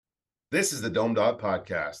This is the Dawg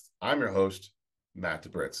podcast. I'm your host, Matt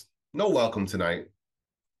DeBritz. No welcome tonight.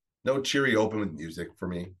 No cheery open with music for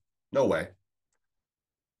me. No way.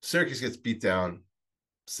 Syracuse gets beat down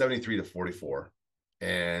 73-44.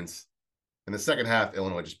 And in the second half,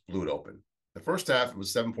 Illinois just blew it open. The first half, it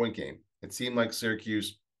was a 7-point game. It seemed like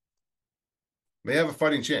Syracuse may have a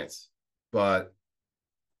fighting chance, but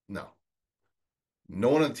no. No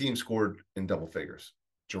one on the team scored in double figures.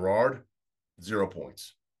 Gerard, 0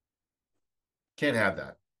 points. Can't have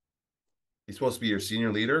that. He's supposed to be your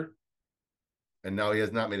senior leader, and now he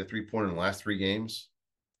has not made a three-pointer in the last 3 games.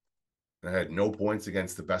 And I had no points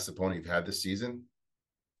against the best opponent you've had this season.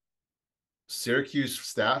 Syracuse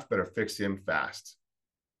staff better fix him fast.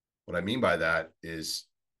 What I mean by that is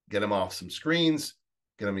get him off some screens,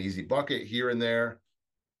 get him an easy bucket here and there,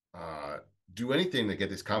 do anything to get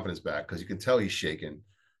his confidence back, because you can tell he's shaken.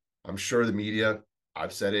 I'm sure the media,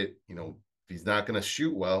 I've said it, if he's not going to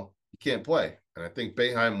shoot well, he can't play. And I think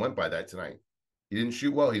Boeheim went by that tonight. He didn't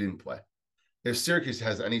shoot well, he didn't play. If Syracuse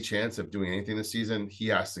has any chance of doing anything this season, he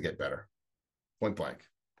has to get better. Point blank.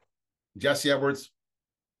 Jesse Edwards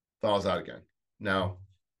fouls out again. Now,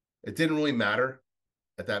 it didn't really matter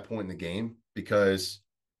at that point in the game because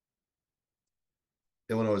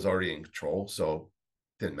Illinois was already in control, so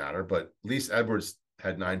it didn't matter. But at least Edwards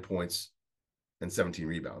had 9 points and 17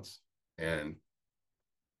 rebounds. And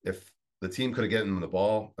if the team could have gotten him the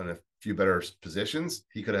ball in a few better positions,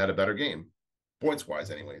 he could have had a better game, points-wise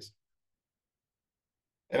anyways.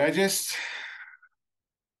 And I'm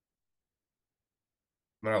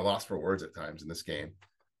at a loss for words at times in this game.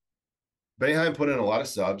 Boeheim put in a lot of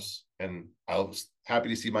subs, and I was happy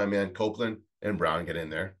to see my man Copeland and Brown get in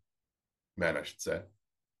there. Man, I should say.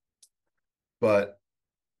 But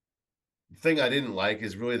the thing I didn't like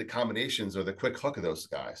is really the combinations or the quick hook of those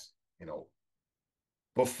guys.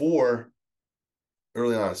 Before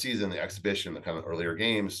early on in the season, the exhibition, the kind of earlier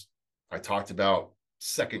games, I talked about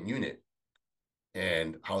second unit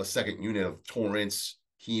and how the second unit of Torrance,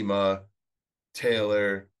 Hema,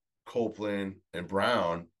 Taylor, Copeland, and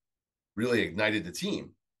Brown really ignited the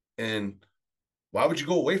team. And why would you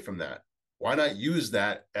go away from that? Why not use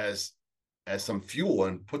that as some fuel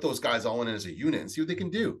and put those guys all in as a unit and see what they can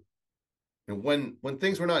do? And when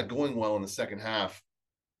things were not going well in the second half,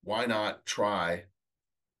 why not try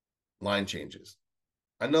line changes?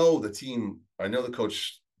 I know the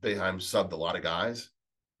coach Boeheim subbed a lot of guys,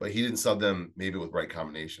 but he didn't sub them maybe with right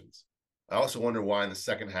combinations. I also wonder why in the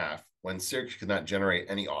second half, when Syracuse could not generate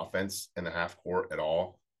any offense in the half court at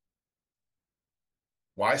all,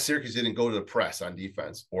 why Syracuse didn't go to the press on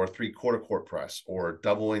defense, or a 3/4 court press, or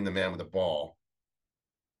doubling the man with the ball,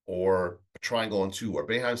 or a triangle and 2, or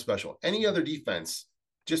Boeheim special, any other defense,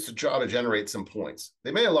 just to try to generate some points.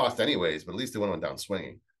 They may have lost anyways, but at least they went on down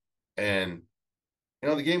swinging. And,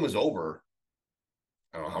 the game was over.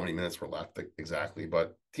 I don't know how many minutes were left exactly,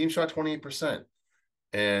 but team shot 28%.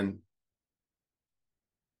 And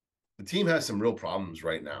the team has some real problems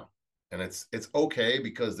right now. And it's okay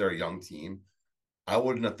because they're a young team. I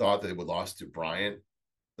wouldn't have thought that they would lost to Bryant.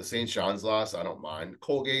 The St. John's loss, I don't mind.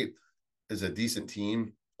 Colgate is a decent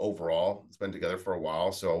team overall. It's been together for a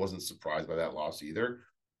while, so I wasn't surprised by that loss either.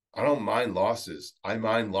 I don't mind losses. I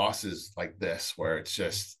mind losses like this, where it's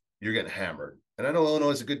just you're getting hammered. And I know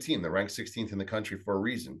Illinois is a good team. They're ranked 16th in the country for a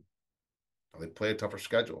reason. They play a tougher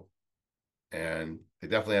schedule. And they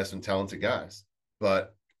definitely have some talented guys.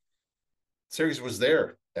 But Syracuse was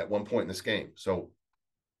there at one point in this game. So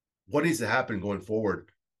what needs to happen going forward?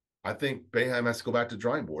 I think Boeheim has to go back to the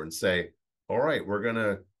drawing board and say, all right, we're going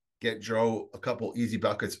to get Joe a couple easy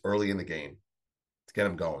buckets early in the game to get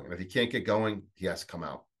him going. And if he can't get going, he has to come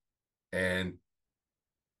out. And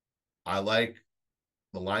I like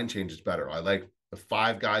the line changes better. I like the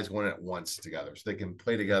 5 guys going at once together so they can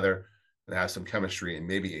play together and have some chemistry and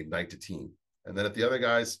maybe ignite the team. And then if the other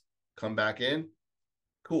guys come back in,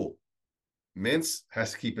 cool. Mintz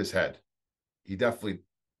has to keep his head. He definitely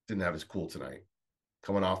didn't have his cool tonight.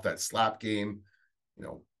 Coming off that slap game,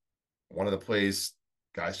 one of the plays,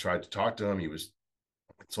 guys tried to talk to him. He was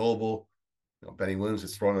inconsolable. Benny Williams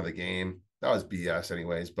is thrown out of the game. That was BS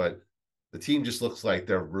anyways, but the team just looks like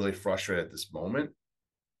they're really frustrated at this moment.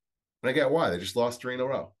 And I get why. They just lost 3 in a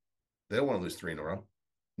row. They don't want to lose 3 in a row.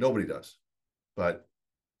 Nobody does. But,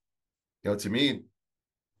 to me,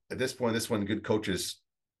 at this point, when good coaches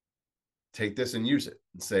take this and use it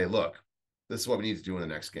and say, look, this is what we need to do in the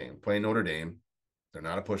next game. Play Notre Dame. They're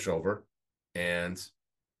not a pushover. And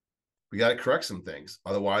we got to correct some things.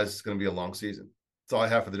 Otherwise, it's going to be a long season. That's all I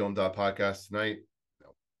have for the Dawg podcast tonight.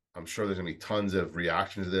 I'm sure there's going to be tons of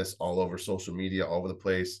reactions to this all over social media, all over the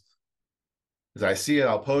place. As I see it,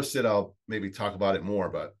 I'll post it. I'll maybe talk about it more,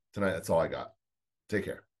 but tonight. That's all I got. Take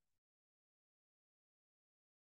care.